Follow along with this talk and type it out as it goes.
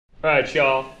Alright,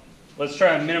 y'all. Let's try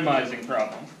a minimizing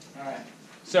problem. Alright.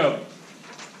 So,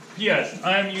 P.S.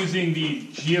 I'm using the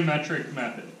geometric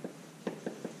method.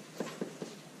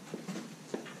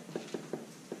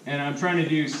 And I'm trying to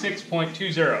do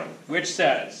 6.20, which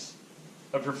says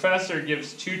a professor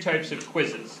gives two types of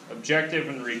quizzes, objective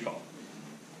and recall.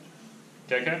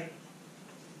 Okay?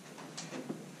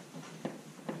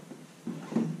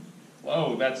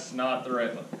 Whoa, that's not the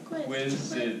right one.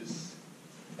 Quizzes.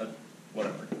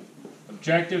 Whatever.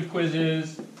 Objective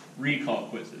quizzes, recall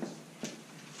quizzes.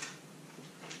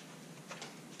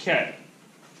 Okay.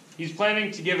 He's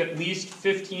planning to give at least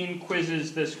 15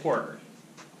 quizzes this quarter.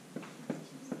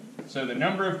 So the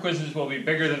number of quizzes will be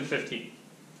bigger than 15.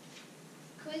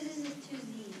 Quizzes is two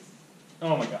Z's.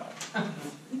 Oh my god.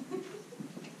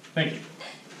 Thank you.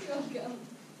 You're welcome.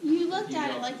 You looked at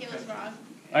it like it was wrong.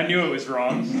 I knew it was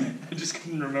wrong. I just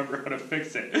couldn't remember how to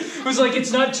fix it. It was like,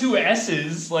 it's not two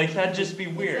S's. Like, that'd just be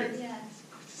weird. Yes.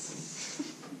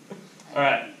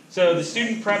 Alright, so the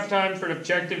student prep time for an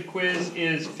objective quiz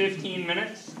is 15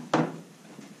 minutes.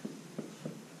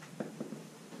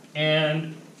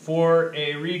 And for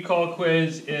a recall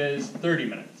quiz is 30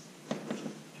 minutes.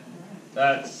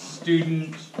 That's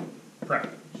student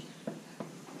prep.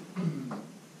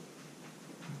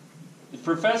 The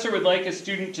professor would like a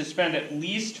student to spend at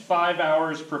least 5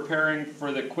 hours preparing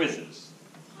for the quizzes.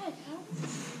 5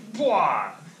 hours?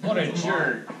 Bwah! What a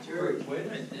jerk. Jerk, wait a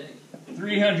minute.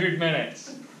 300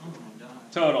 minutes Oh my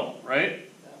god. total, right?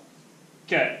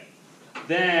 Okay.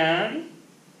 Then,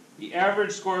 the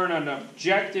average score on an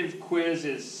objective quiz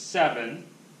is 7.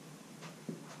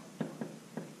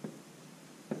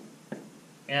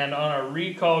 And on a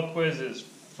recall quiz is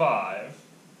 5.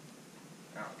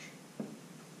 Ouch.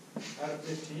 Out of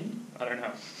 15? I don't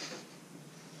know.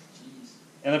 Jeez.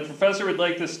 And the professor would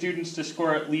like the students to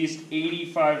score at least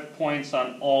 85 points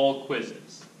on all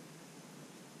quizzes.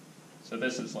 So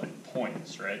this is like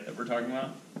points, right, that we're talking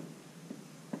about?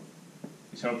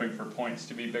 He's hoping for points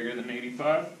to be bigger than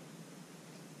 85.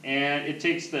 And it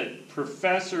takes the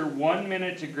professor 1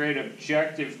 minute to grade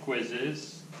objective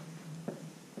quizzes.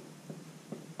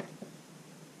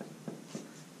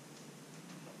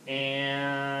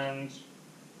 And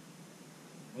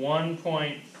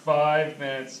 1.5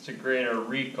 minutes to grade a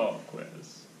recall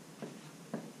quiz.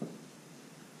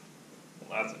 Well,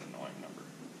 that's an annoying number.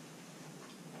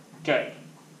 Okay.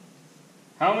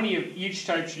 How many of each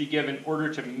type should he give in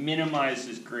order to minimize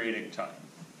his grading time?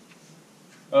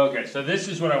 Okay, so this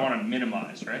is what I want to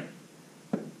minimize, right?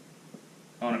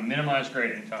 I want to minimize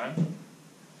grading time.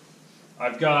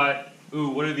 I've got,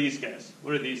 what are these guys?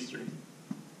 What are these three?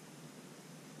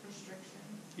 Restrictions.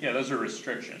 Yeah, those are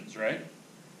restrictions, right?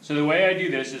 So the way I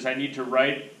do this is I need to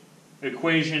write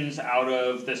equations out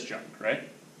of this junk, right?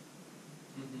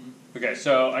 Mm-hmm. Okay,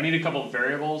 so I need a couple of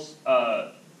variables.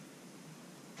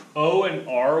 O and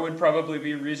R would probably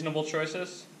be reasonable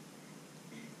choices.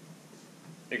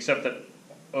 Except that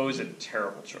O is a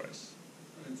terrible choice.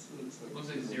 Looks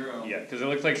like 0. Yeah, because it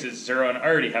looks like it's 0 and I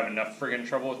already have enough friggin'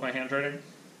 trouble with my handwriting.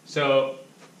 So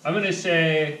I'm going to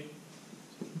say,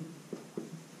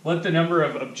 let the number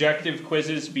of objective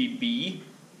quizzes be B.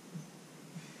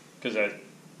 Because I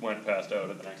went past O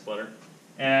to the next letter.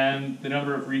 And the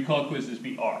number of recall quizzes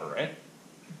be R, right?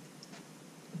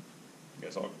 You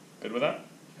guys all good with that?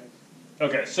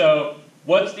 Okay, so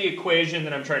what's the equation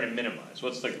that I'm trying to minimize?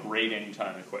 What's the grading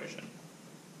time equation?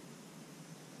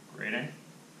 Grading,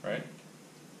 right?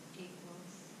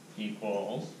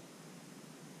 Equals.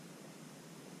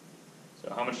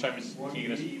 So how much time is he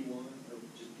going to...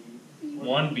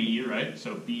 1b, right?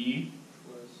 So b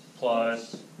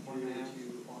plus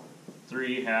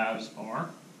 3 halves r.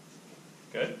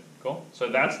 Good, cool. So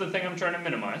that's the thing I'm trying to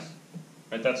minimize.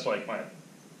 Right? That's like my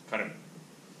kind of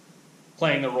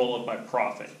playing the role of my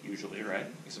prophet, usually, right?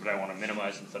 Except I want to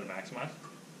minimize instead of maximize.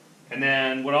 And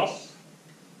then what else?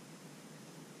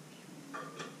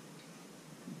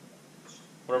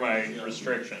 What are my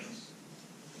restrictions?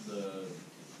 The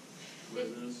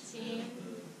quizzes. 15.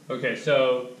 Okay,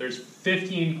 so there's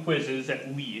 15 quizzes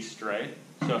at least, right?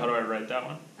 So how do I write that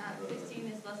one?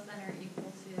 15 is less than or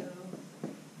equal to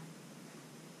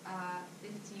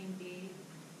 15b.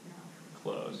 No.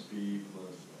 Close. B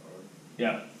plus R.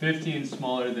 Yeah, 15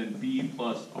 smaller than b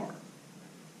plus r.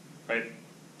 Right?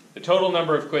 The total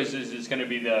number of quizzes is going to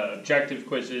be the objective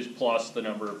quizzes plus the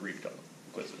number of recall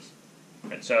quizzes.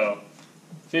 And so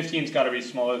 15's got to be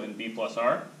smaller than b plus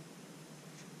r.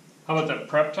 How about the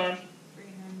prep time?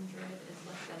 300 is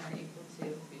less than or equal to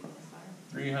b plus r.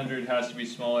 300 has to be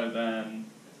smaller than,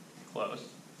 close,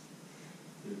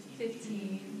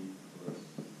 15.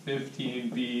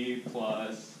 15b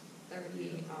plus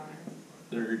 30r.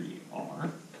 30R.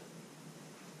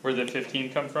 Where'd the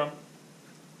 15 come from?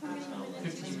 How many minutes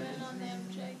you 15 spend minutes. on the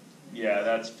object? Yeah,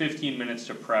 that's 15 minutes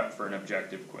to prep for an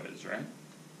objective quiz, right?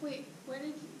 Wait, where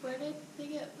did they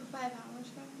get the 5 hours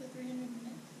from? The 300 minutes?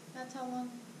 That's how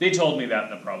long. They told me that in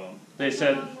the problem. They That's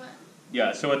said, how long what?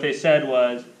 yeah, so what they said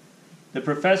was, the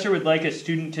professor would like a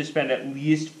student to spend at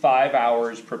least 5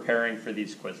 hours preparing for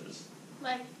these quizzes.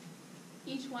 Like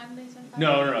each one they spend 5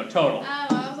 No, hours? no, no, total. Oh,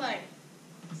 I was like,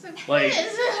 it's a Like-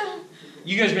 quiz.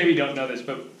 You guys maybe don't know this,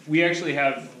 but we actually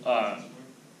have,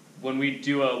 when we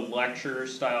do a lecture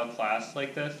style class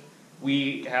like this,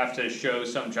 we have to show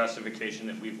some justification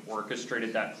that we've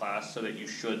orchestrated that class so that you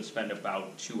should spend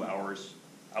about 2 hours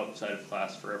outside of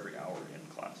class for every hour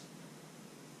in class.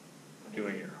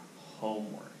 Doing your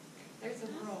homework. There's a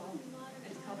That's rule. a lot of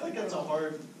It's time. called I feel like that's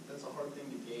a hard thing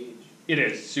to gauge. It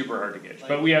is super hard to gauge,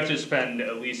 but we have to spend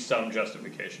at least some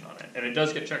justification on it, and it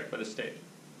does get checked by the state.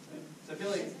 So I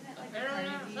feel like Isn't it like I don't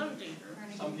know, Carnegie- some teachers.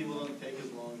 Carnegie some people Mellon? don't take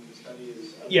as long to study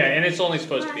as. Yeah, and it's only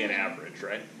supposed to be an average,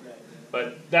 right? Right.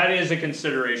 But that is a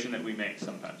consideration that we make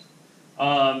sometimes.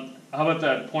 How about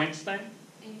the points thing?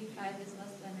 85 is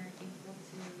less than or equal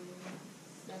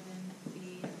to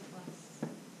 7B plus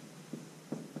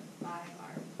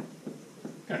 5R.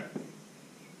 Okay,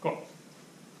 cool.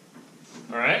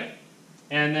 Alright,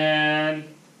 and then,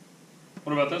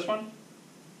 what about this one?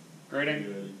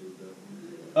 Grading?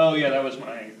 Oh yeah, that was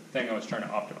my thing I was trying to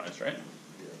optimize, right?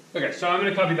 Okay, so I'm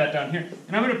gonna copy that down here,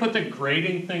 and I'm gonna put the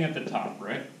grading thing at the top,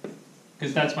 right?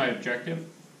 Because that's my objective.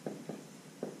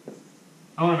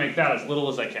 I wanna make that as little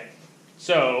as I can.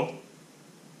 So,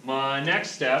 my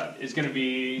next step is gonna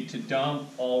be to dump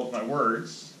all of my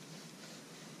words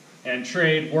and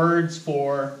trade words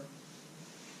for.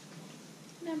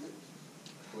 Number.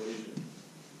 Equation.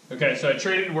 Okay, so I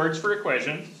traded words for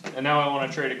equations, and now I want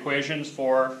to trade equations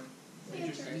for,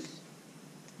 Answers.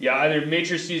 yeah, either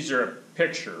matrices or a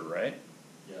picture, right?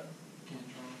 Yeah. Can't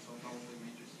draw, so probably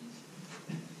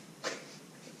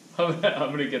matrices.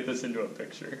 I'm gonna get this into a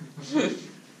picture.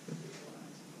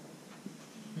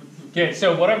 Okay,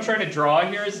 so what I'm trying to draw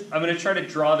here is, I'm gonna try to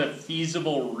draw the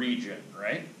feasible region,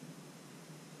 right?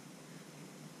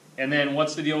 And then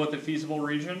what's the deal with the feasible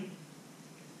region?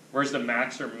 Where's the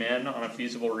max or min on a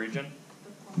feasible region?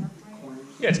 The corner point. Corners.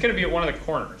 Yeah, it's gonna be at one of the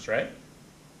corners, right?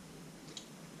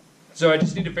 So I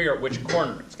just need to figure out which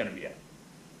corner it's gonna be at.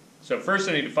 So first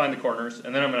I need to find the corners,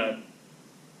 and then I'm gonna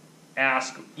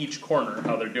ask each corner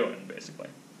how they're doing, basically.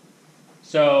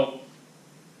 So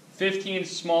 15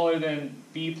 is smaller than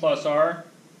b plus r.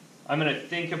 I'm gonna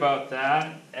think about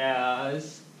that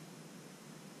as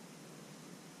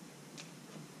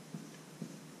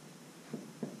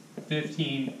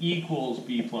 15 equals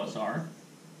b plus r.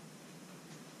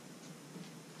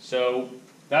 So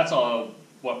that's all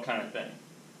what kind of thing?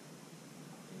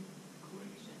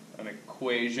 An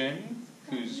equation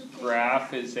whose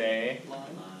graph is a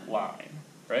line,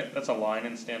 right? That's a line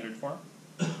in standard form.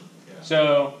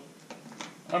 So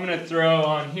I'm going to throw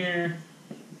on here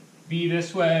b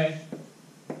this way,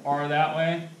 r that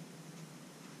way.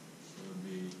 So it would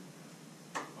be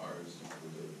R is equal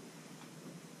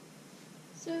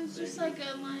So it's just like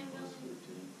a line to plus going.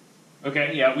 15.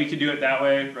 Okay, yeah, we could do it that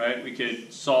way, right? We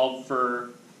could solve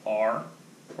for r,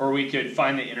 or we could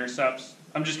find the intercepts.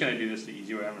 I'm just going to do this the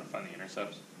easy way. I'm going to find the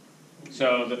intercepts.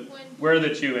 So where are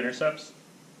the two intercepts?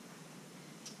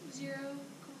 0,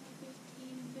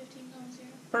 15, 15, 0.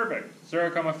 Perfect.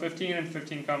 0, 15 and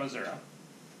 15, 0.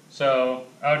 So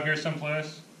out here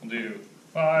someplace, we'll do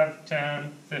 5,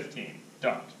 10, 15,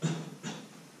 dot.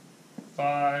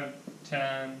 5,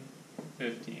 10,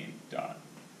 15, dot.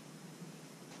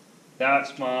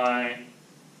 That's my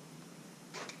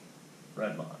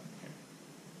red line here.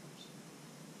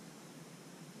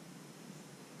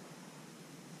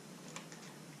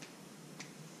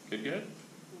 Good, good?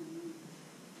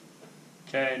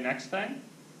 Okay, next thing.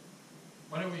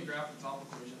 Why don't we graph the top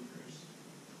equation first?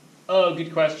 Oh,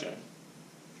 good question.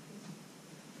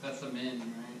 That's the min, right?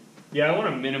 Yeah, I want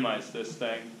to minimize this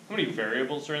thing. How many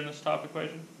variables are in this top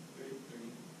equation?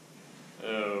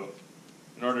 30. Oh,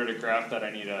 in order to graph that,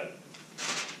 I need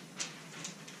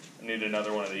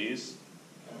another one of these.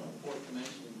 Fourth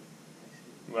dimension.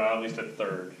 Well, at least a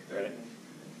third, right?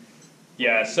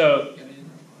 Yeah. So, Get in.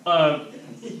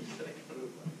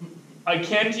 I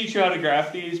can teach you how to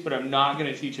graph these, but I'm not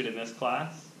going to teach it in this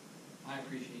class. I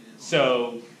appreciate it.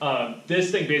 So,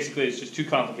 this thing basically is just too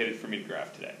complicated for me to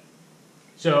graph today.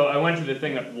 So I went to the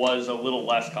thing that was a little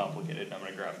less complicated, and I'm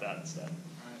going to graph that instead.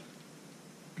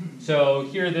 Alright. So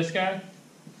here, this guy,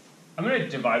 I'm going to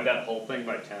divide that whole thing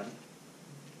by 10.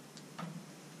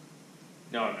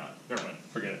 No, I'm not. Never mind.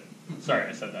 Forget it. Sorry,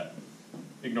 I said that.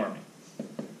 ignore me.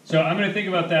 So I'm gonna think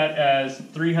about that as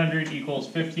 300 equals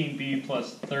 15b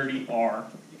plus 30r.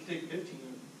 You could take 15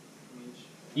 from each.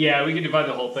 Yeah, we could divide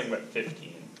the whole thing by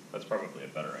 15. That's probably a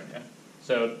better idea.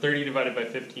 So 30 divided by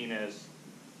 15 is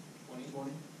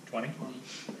 20. 20. 20.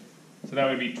 So that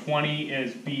would be 20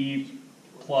 is b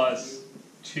plus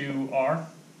 2r.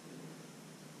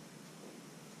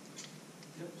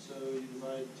 Yep, so you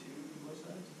divide 2 both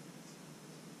sides.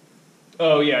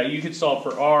 Oh yeah, you could solve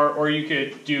for r, or you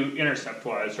could do intercept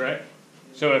wise, right?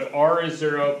 So if r is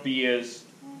 0, b is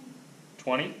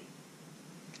 20.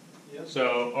 Yep.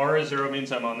 So r is 0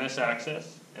 means I'm on this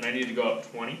axis, and I need to go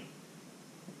up 20.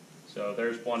 So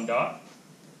there's one dot.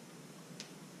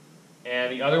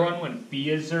 And the other one, when b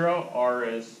is 0, r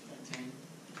is 10.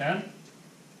 10.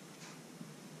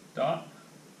 Dot.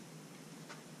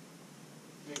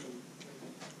 Make them.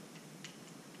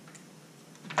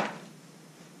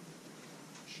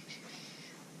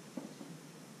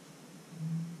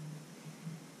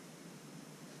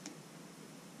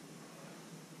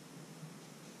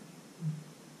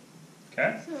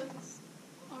 Okay. So it's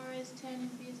R is 10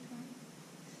 and B is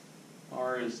 20.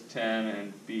 R is 10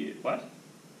 and b, what?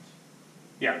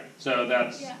 Yeah, so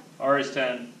that's, Yeah. r is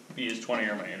 10, b is 20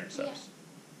 are my intercepts.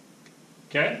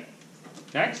 Okay,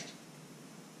 next.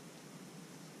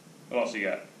 What else you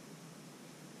got?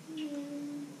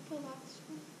 The last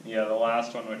one. Yeah, the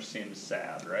last one, which seems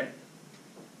sad, right?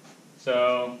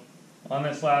 So, on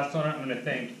this last one, I'm gonna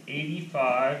think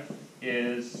 85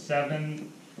 is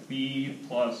 7b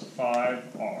plus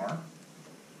 5r.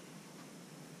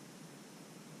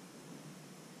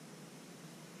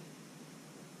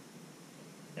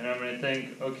 And I'm gonna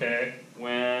think, okay,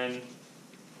 when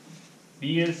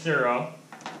b is 0,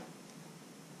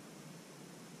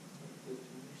 15 or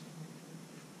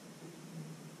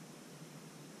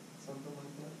something. Something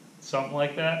like that. something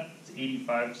like that, it's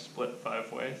 85 split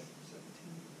 5 ways.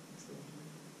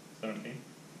 17.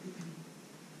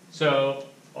 So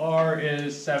r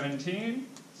is 17,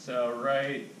 so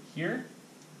right here,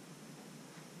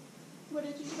 What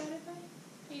did you divide it by?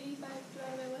 85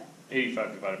 divided by what?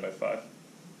 85 divided by 5.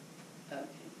 Okay.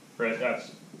 Right,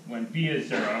 that's when b is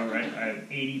 0, right? I have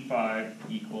 85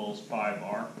 equals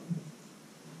 5r.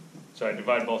 So I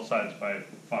divide both sides by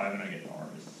 5 and I get r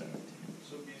is 17.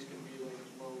 So B is going to be like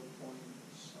 12 point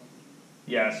something.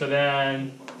 Yeah, so then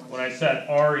when I set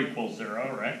r equals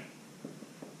 0, right?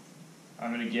 I'm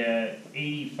gonna get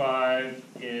 85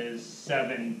 is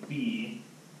 7b.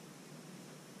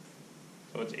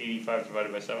 So it's 85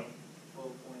 divided by 7. 12.1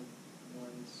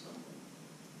 something.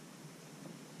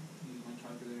 Use my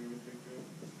calculator to figure it.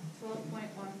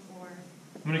 12.14.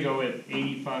 I'm gonna go with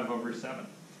 85 over 7. Alright.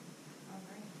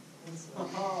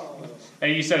 Oh.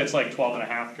 Hey, you said it's like 12 and a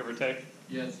half, give or take?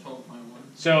 Yeah, it's 12.1.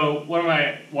 So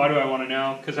why do I wanna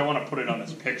know? Cause I wanna put it on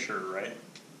this picture, right?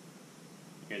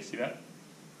 You guys see that?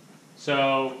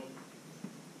 So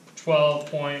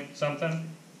 12 point something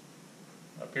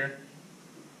up here.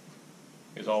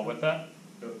 You guys all with that?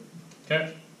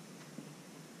 Okay.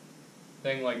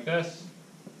 Thing like this.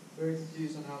 Very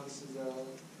confused on how this is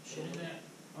Shouldn't that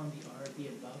on the R be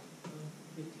above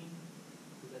 15?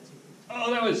 Because that's your 15.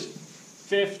 Oh, that was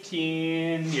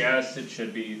 15. Yes, it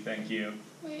should be. Thank you.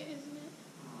 Wait, isn't it?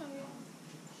 Oh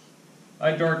yeah.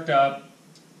 I dorked up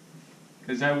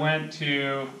because I went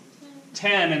to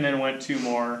 10 and then went 2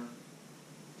 more.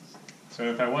 So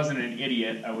if I wasn't an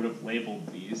idiot, I would have labeled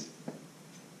these.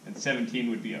 And 17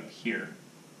 would be up here.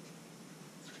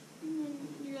 And then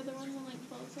your other one's on like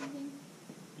 12 something.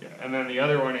 Yeah, and then the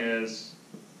other one is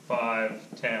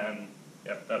 5, 10.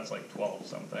 Yep, that's like 12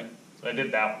 something. So I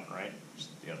did that one right.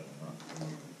 Just the other one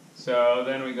wrong. So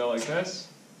then we go like this.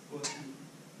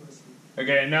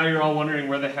 Okay, and now you're all wondering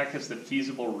where the heck is the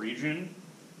feasible region?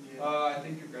 I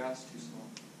think your graph's too small.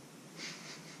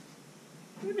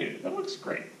 What do you mean? That looks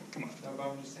great. Come on. No, but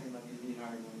I'm just saying like you need higher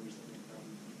numbers than your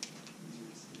easier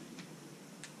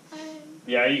to see.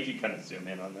 Yeah, you can kind of zoom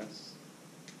in on this.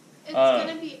 It's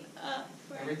gonna be up.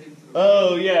 Right? Everything to the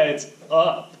Oh, yeah, it's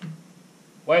up.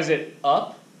 Why is it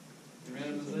up?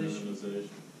 Minimization. Minimization.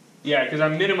 Yeah, because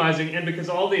I'm minimizing, and because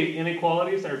all the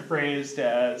inequalities are phrased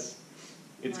as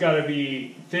it's got to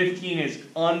be 15 is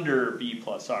under b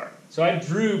plus r. So I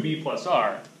drew b plus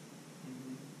r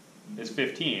is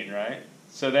 15, right?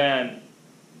 So then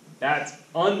that's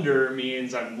under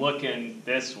means I'm looking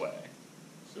this way.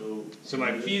 So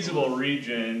my feasible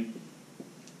region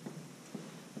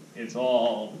is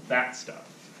all that stuff.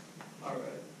 Alright.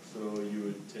 So you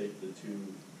would take the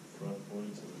 2 front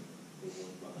points and the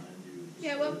one behind you.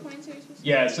 Yeah, what points are you supposed to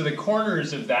Yeah, so the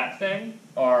corners of that thing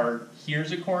are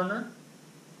here's a corner,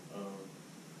 Um,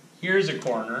 here's a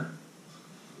corner,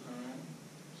 Alright.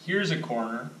 here's a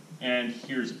corner, and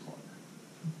here's a corner.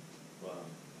 Wow.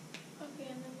 Okay,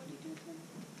 and then what do you do with them?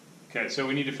 Okay, so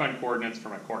we need to find coordinates for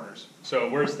my corners. So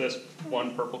where's this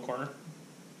one purple corner?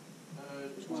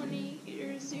 20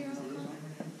 or 0,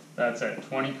 That's at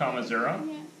 20 comma 0.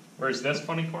 yeah. Where's this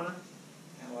funny corner?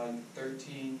 At like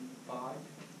 13.5.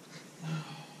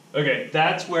 Okay,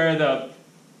 that's where the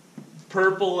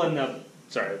purple and the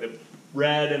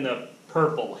red and the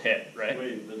purple hit, right?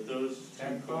 Wait, but those two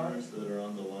 10 corners that are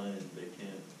on the line, they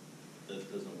can't, that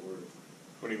doesn't work,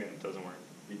 What do you mean it doesn't work?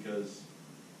 because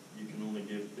you can only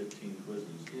give 15 quizzes,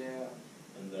 Yeah,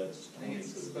 and that's I 20 think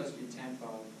it's quizzes. supposed to be 10.5.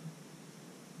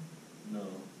 No,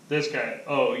 This guy,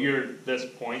 oh, you're this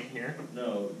point here?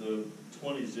 no, the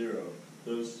 20-0,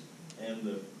 those, and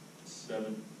the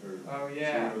 7, or Oh,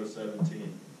 yeah. 0-17,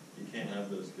 you can't have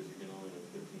those because you can only have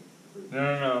 15 quizzes.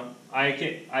 No.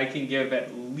 I can give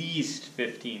at least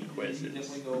 15 You quizzes.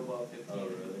 definitely go above 15. Oh,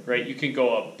 really? Right, you can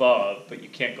go above, but you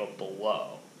can't go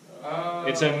below. Oh.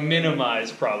 It's a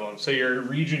minimized problem, so your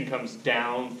region comes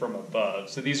down from above.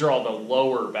 So these are all the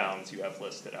lower bounds you have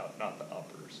listed out, not the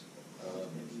uppers. That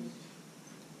makes sense.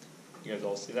 You guys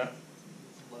all see that?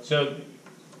 So,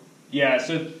 yeah,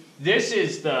 so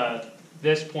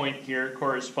this point here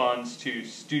corresponds to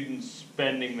students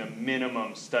spending the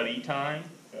minimum study time,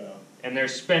 Yeah. and they're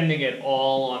spending it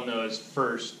all on those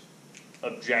first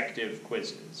objective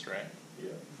quizzes, right? Yeah.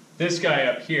 This guy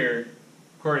up here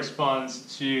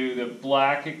corresponds to the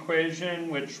black equation,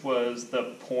 which was the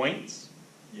points.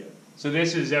 Yeah. So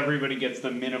this is everybody gets the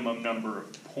minimum number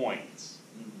of points,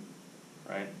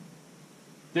 Mm-hmm. right?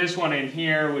 This one in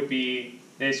here would be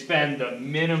they spend the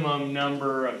minimum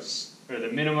number of, or the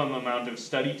minimum amount of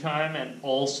study time, and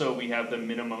also we have the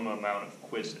minimum amount of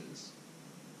quizzes.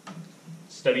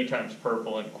 Study time's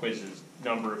purple and quizzes,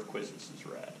 number of quizzes is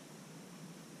red.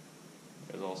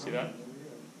 You guys all see that?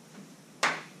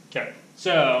 Okay,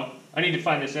 so I need to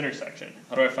find this intersection.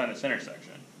 How do I find this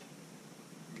intersection?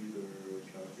 Either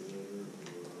a calculator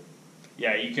or,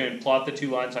 Yeah, you can plot the two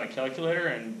lines on a calculator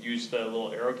and use the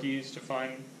little arrow keys to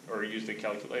find, or use the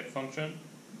calculate function.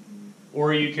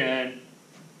 Or you can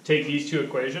take these two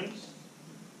equations.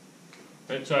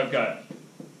 Right, so I've got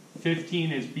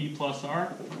 15 is b plus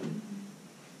r.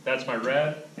 That's my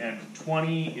red. And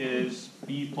 20 is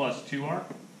b plus 2r.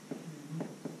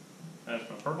 That's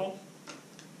my purple.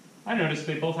 I noticed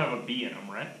they both have a b in them,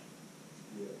 right?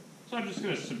 yeah. So I'm just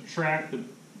going to subtract the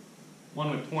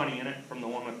one with 20 in it from the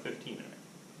one with 15 in it.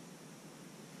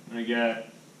 And I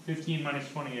get 15 minus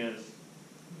 20 is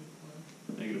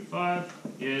 -5,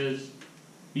 is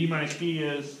b minus b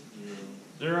is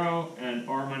 0, and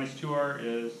r minus 2r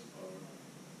is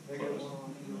Negative Close.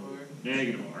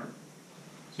 1 -r.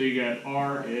 So you get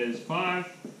r is 5,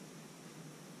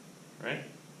 right?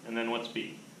 And then what's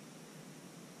b?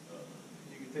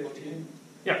 You get 15,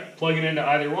 Yeah, plug it into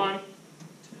either one.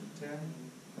 10.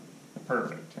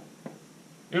 Perfect.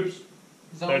 Oops,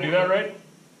 did I do that right?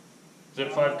 Is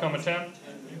it 5 comma 10? I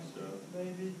think so.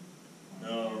 Maybe.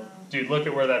 No, Dude, look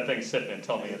at where that thing's sitting and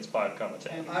tell me it's 5 comma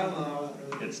 10. I don't know, I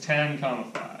wasn't really. It's 10 comma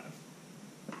 5.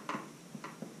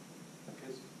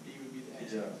 Because B would be the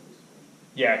x Yeah. axis.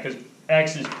 Yeah, because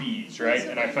x is b's, right?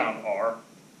 And I found r.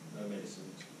 that makes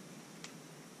sense.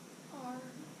 R.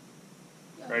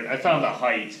 Right, I found the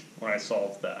height when I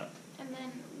solved that. And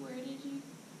then where did you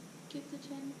get the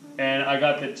 10 from? And I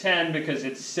got the 10 because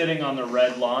it's sitting on the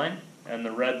red line, and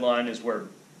the red line is where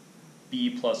b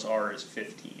plus r is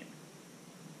 15.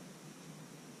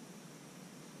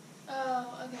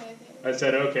 Oh, okay. I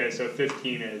said, okay, so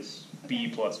 15 is b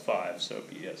plus 5, so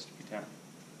b has to be 10.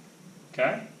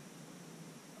 Okay?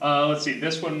 Let's see,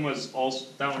 this one was also,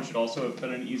 that one should also have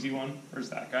been an easy one. Where's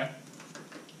that guy?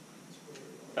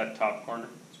 That top corner?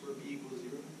 That's where B equals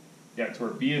 0. Yeah, it's where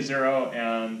b is 0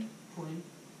 and 20,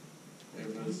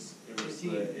 It was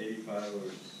 15. the 85 or,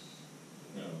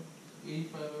 no,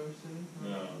 85 over 7? no,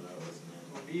 that wasn't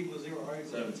Well, B equals 0, R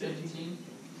equals 17. 17?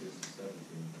 it. It's 17.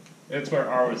 it's where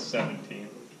r was 17.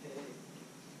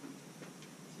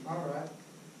 Alright.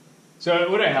 So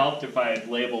it would have helped if I had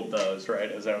labeled those,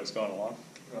 right, as I was going along.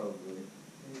 Probably.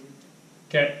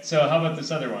 Okay, so how about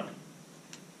this other one?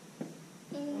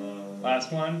 Uh,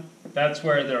 Last one? That's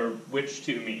where the which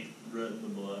two meet? Red and the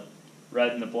black.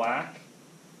 Red and the black.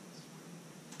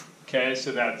 Okay,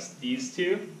 so that's these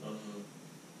two. So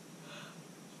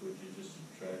would you just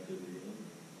subtract it again?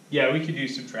 Yeah, we could do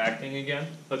subtracting again.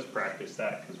 Let's practice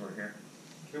that because we're here.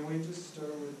 Can we just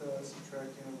start with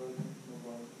subtracting a little bit?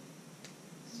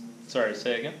 Sorry,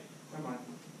 say again. Never mind.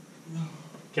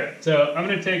 Okay, so I'm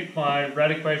going to take my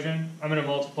red equation, I'm going to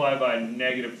multiply by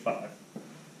 -5.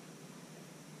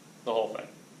 The whole thing.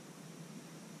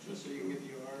 Just So you can get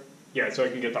the R. Yeah, so I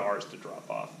can get the r's to drop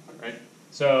off, right?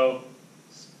 So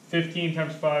 15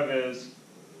 times 5 is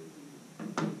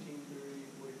 15, 30,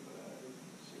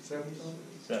 45,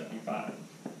 60, 75.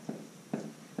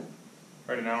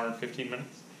 Right, an hour and 15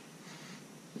 minutes.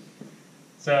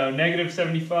 So negative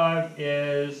 75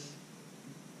 is,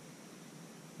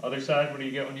 other side, what do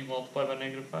you get when you multiply by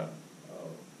negative 5?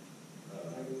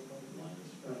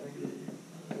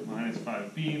 Minus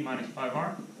 5b minus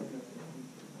 5r.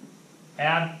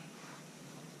 Add. I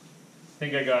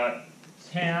think I got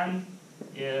 10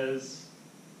 is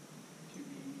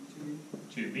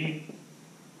 2b.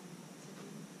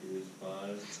 Here's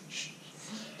 5.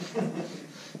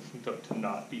 To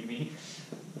not be me.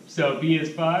 So b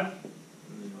is 5. And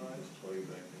then just plug it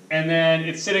back in. And then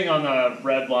it's sitting on the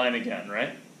red line again,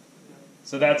 right?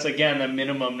 So that's again the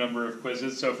minimum number of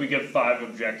quizzes. So if we give 5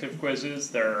 objective quizzes,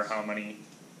 there are how many?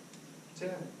 10.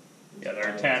 Yeah,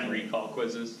 there are 10 recall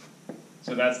quizzes.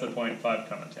 So that's the 0.5,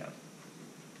 10.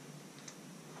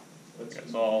 Okay,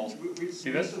 so I'll see We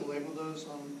this? still label those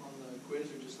on the quiz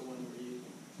or just the one that we're using?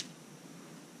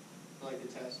 Like the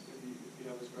test, if you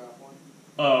have this graph one?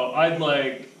 Oh, I'd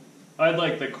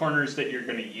like the corners that you're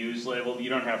going to use labeled. You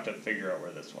don't have to figure out where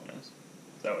this one is.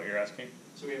 Is that what you're asking?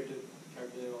 So we have to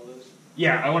calculate all those?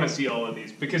 Yeah, I want to see all of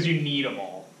these because you need them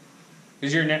all.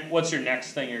 Because what's your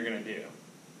next thing you're going to do?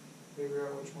 Figure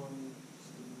out which one.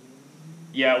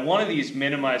 Yeah, one of these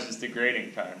minimizes the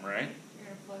grading time, right? You're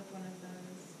gonna plug one of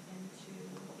those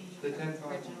into The the 10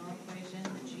 original equation,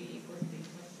 the g equals b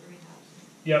plus 3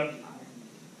 halves. Yep.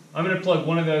 I'm going to plug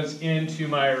one of those into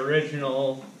my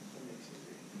original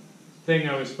thing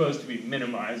I was supposed to be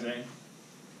minimizing.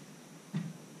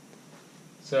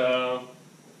 So,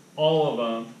 all of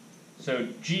them. So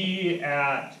G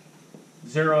at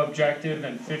 0 objective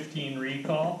and 15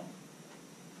 recall,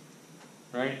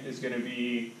 right, is going to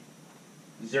be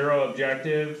 0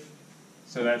 objective,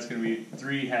 so that's going to be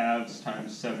 3 halves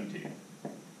times 17. You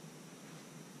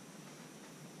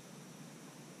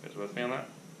guys with me on that?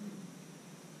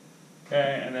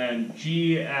 Okay, and then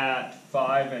G at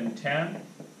 5 and 10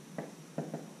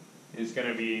 is going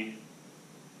to be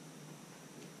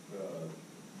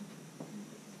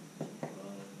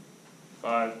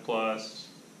 5 plus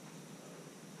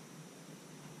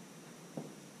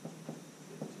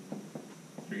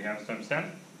 3 halves times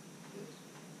 10,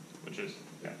 which is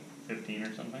 15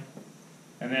 or something.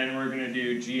 And then we're going to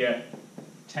do G at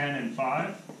 10 and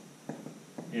 5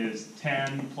 is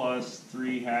 10 plus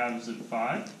 3 halves of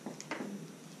 5.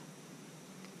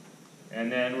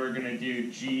 And then we're going to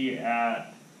do G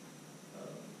at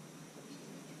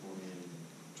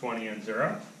 20 and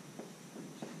 0.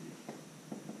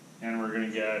 And we're going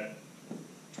to get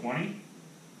 20.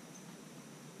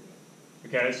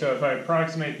 Okay, so if I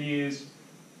approximate these,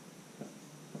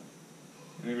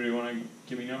 anybody want to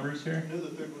give me numbers here? I know the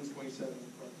third one's 27.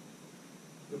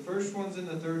 The first one's in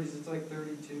the 30s, it's like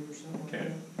 32 or something like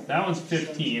Okay, that. that one's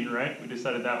 15, right? We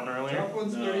decided that one earlier? Top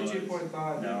one's No,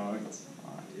 32.5. No, it's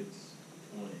not. It's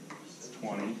 20. It's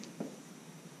 20.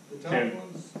 The top Okay.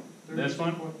 one's 32.5. This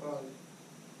one?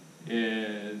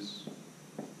 Is,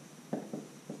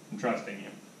 I'm trusting you.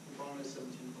 The bottom is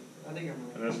 17.5. I think I'm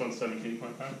And right. this one's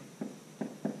 17.5?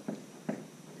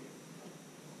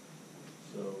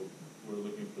 So we're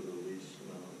looking for the least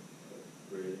amount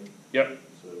of grading. Yep.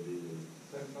 So it'd be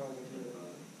the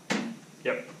 10.5,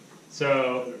 Yep.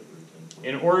 So, better for 10.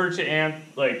 in order to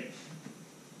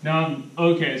now,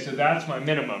 okay, so that's my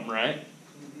minimum, right?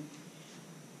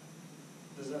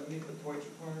 Does that meet the Deutsch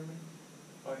requirement?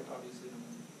 Obviously, not.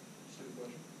 Stupid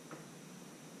question.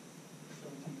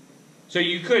 So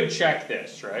you could check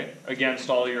this, right, against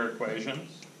all your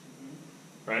equations,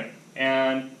 right?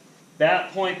 And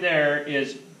that point there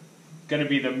is going to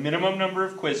be the minimum number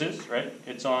of quizzes, right?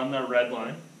 It's on the red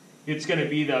line. It's going to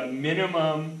be the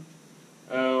minimum,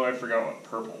 oh, I forgot what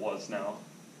purple was now.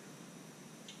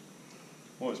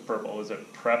 What was purple? Was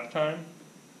it prep time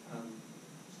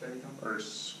Study time? or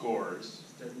scores?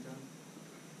 Study time?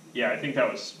 Yeah, I think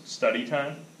that was study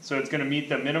time. So it's going to meet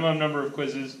the minimum number of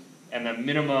quizzes and the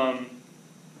minimum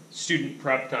student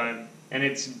prep time, and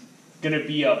it's going to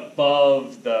be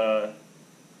above the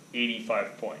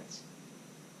 85 points.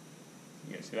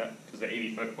 You guys see that? Because the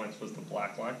 85 points was the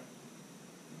black line.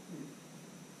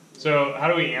 So how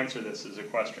do we answer this as a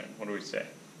question? What do we say?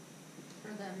 For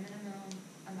the minimum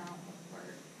amount of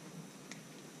work,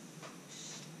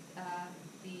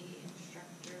 the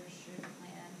instructor should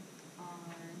plan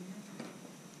on,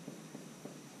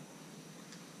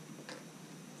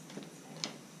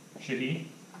 Should he?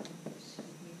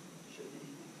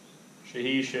 should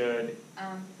He should.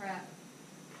 prep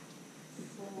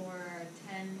for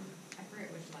 10, I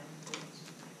forget which line it is.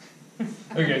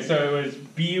 Okay, so it was,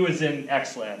 B was in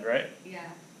X land, right? Yeah,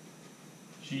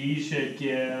 G should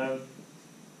give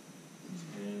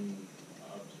And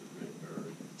or,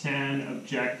 10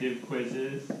 objective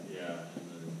quizzes yeah,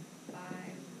 and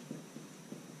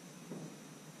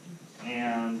 5.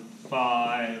 and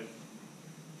 5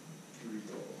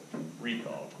 then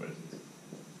recall quizzes.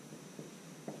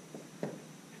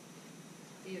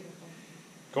 Beautiful.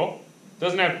 Cool?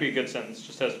 Doesn't have to be a good sentence,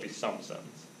 just has to be some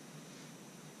sentence.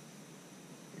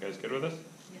 You guys good with this?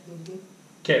 Yeah.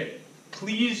 Okay,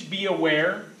 please be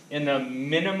aware in the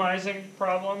minimizing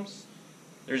problems,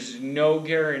 there's no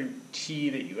guarantee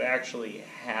that you actually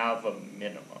have a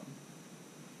minimum.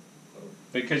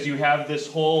 Because you have this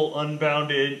whole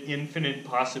unbounded infinite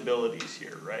possibilities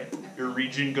here, right? Your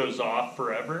region goes off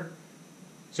forever.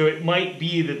 So it might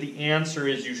be that the answer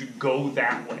is you should go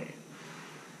that way.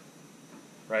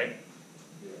 Right?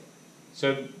 yeah.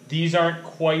 So these aren't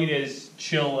quite as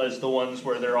chill as the ones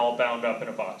where they're all bound up in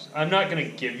a box. I'm not going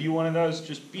to give you one of those,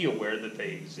 just be aware that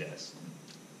they exist.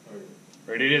 Alright.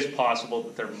 Right? It is possible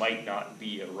that there might not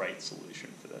be a right solution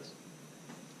for this.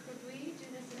 Could we do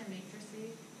this in a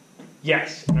matrices?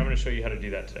 Yes, and I'm going to show you how to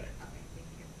do that today. Okay, thank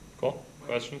you. Cool?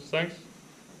 Questions? Thanks.